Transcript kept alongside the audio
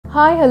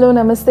Hi, hello,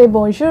 namaste,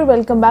 bonjour.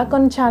 Welcome back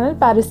on channel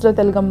Paris lo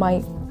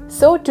Telugammai.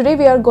 So today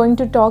we are going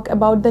to talk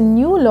about the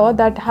new law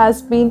that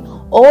has been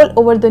all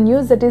over the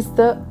news, that is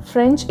the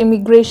French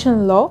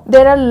immigration law.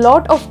 There are a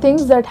lot of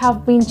things that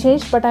have been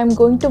changed, but I'm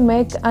going to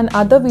make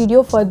another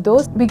video for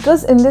those,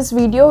 because in this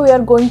video we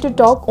are going to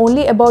talk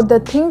only about the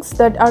things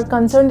that are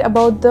concerned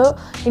about the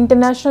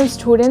international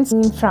students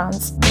in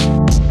France.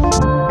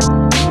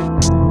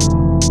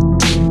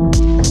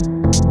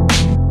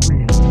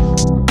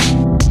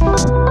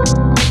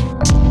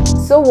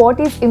 So what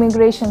is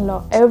immigration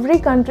law? Every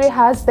country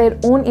has their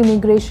own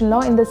immigration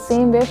law in the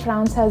same way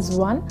France has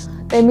one.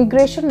 The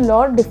immigration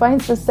law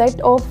defines the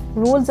set of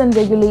rules and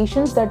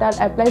regulations that are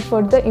applied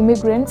for the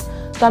immigrants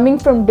coming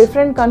from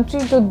different country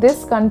to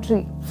this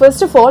country.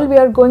 First of all, we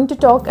are going to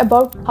talk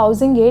about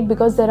housing aid,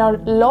 because there are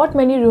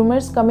many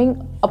rumors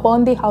coming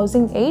upon the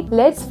housing aid.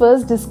 Let's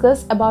first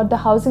discuss about the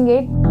housing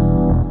aid.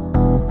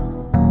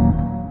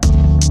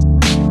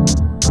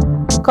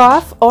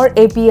 CAF or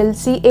APL,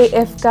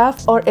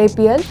 CAF or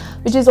APL,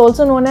 which is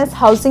also known as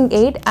housing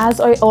aid. As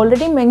I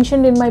already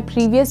mentioned in my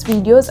previous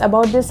videos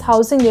about this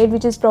housing aid,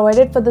 which is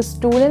provided for the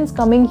students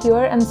coming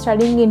here and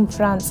studying in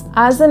France.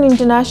 As an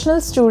international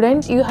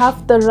student, you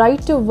have the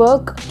right to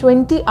work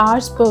 20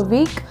 hours per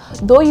week.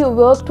 Though you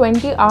work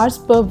 20 hours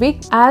per week,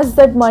 as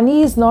that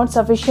money is not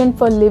sufficient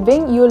for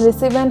living, you will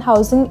receive an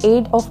housing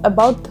aid of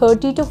about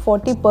 30 to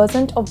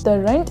 40% of the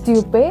rent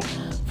you pay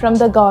from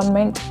the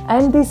government.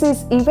 And this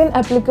is even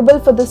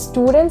applicable for the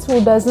students who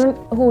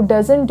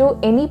doesn't do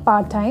any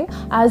part-time,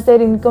 as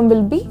their income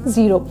will be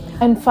zero.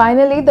 And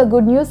finally, the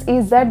good news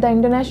is that the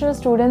international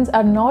students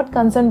are not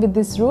concerned with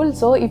this rule.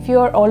 So if you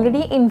are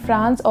already in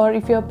France, or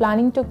if you are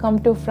planning to come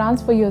to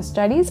France for your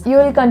studies, you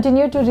will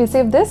continue to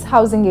receive this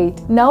housing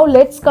aid. Now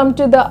let's come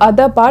to the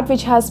other part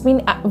which has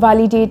been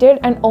validated,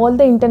 and all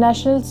the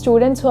international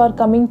students who are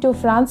coming to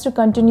France to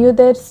continue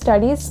their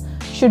studies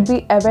should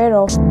be aware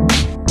of.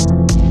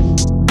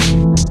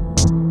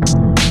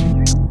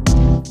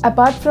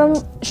 Apart from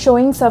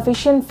showing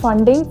sufficient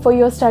funding for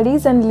your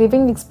studies and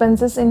living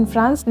expenses in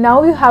France,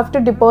 now you have to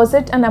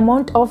deposit an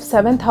amount of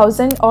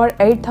 7,000 or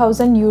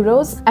 8,000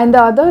 euros. And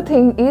the other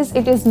thing is,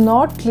 it is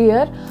not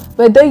clear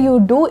whether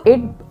you do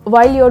it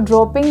while you're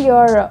dropping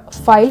your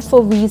file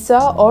for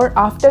visa, or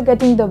after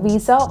getting the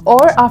visa,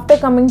 or after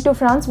coming to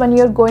France when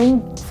you're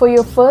going for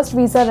your first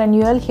visa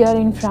renewal here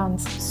in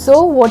France.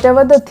 So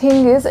whatever the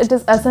thing is, it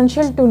is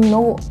essential to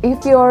know,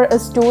 if you're a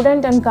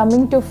student and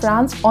coming to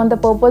France on the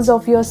purpose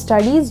of your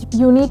studies,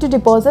 you need to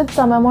deposit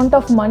some amount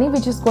of money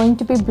which is going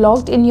to be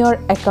blocked in your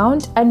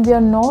account, and we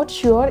are not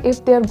sure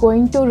if they are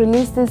going to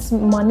release this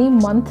money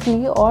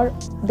monthly, or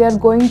they are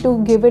going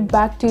to give it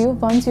back to you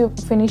once you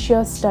finish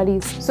your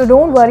studies. So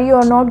don't worry, you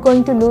are not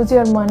going to lose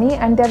your money,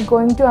 and they are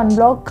going to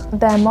unblock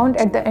the amount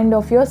at the end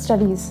of your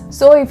studies.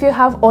 So if you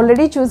have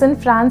already chosen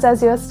France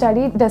as your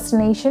study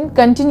destination,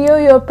 continue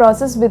your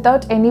process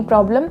without any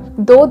problem.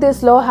 Though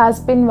this law has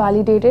been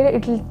validated,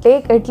 it will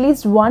take at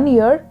least 1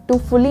 year to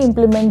fully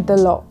implement the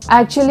law.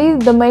 Actually,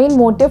 the main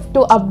motive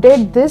to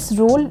update this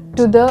rule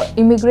to the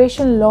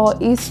immigration law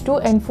is to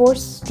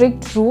enforce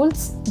strict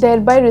rules,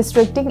 thereby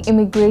restricting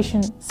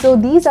immigration. So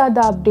these are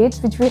the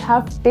updates which we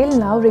have till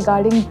now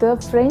regarding the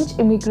French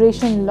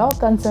immigration law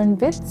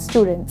concerned with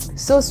students.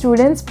 So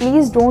students,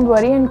 please don't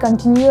worry and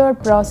continue your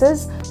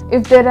process.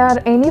 If there are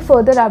any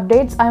further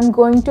updates, I'm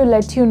going to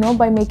let you know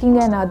by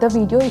making another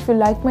video. If you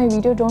like my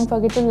video, don't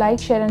forget to like,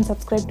 share and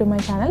subscribe to my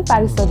channel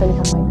Paris lo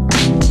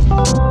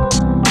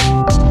Telugammai.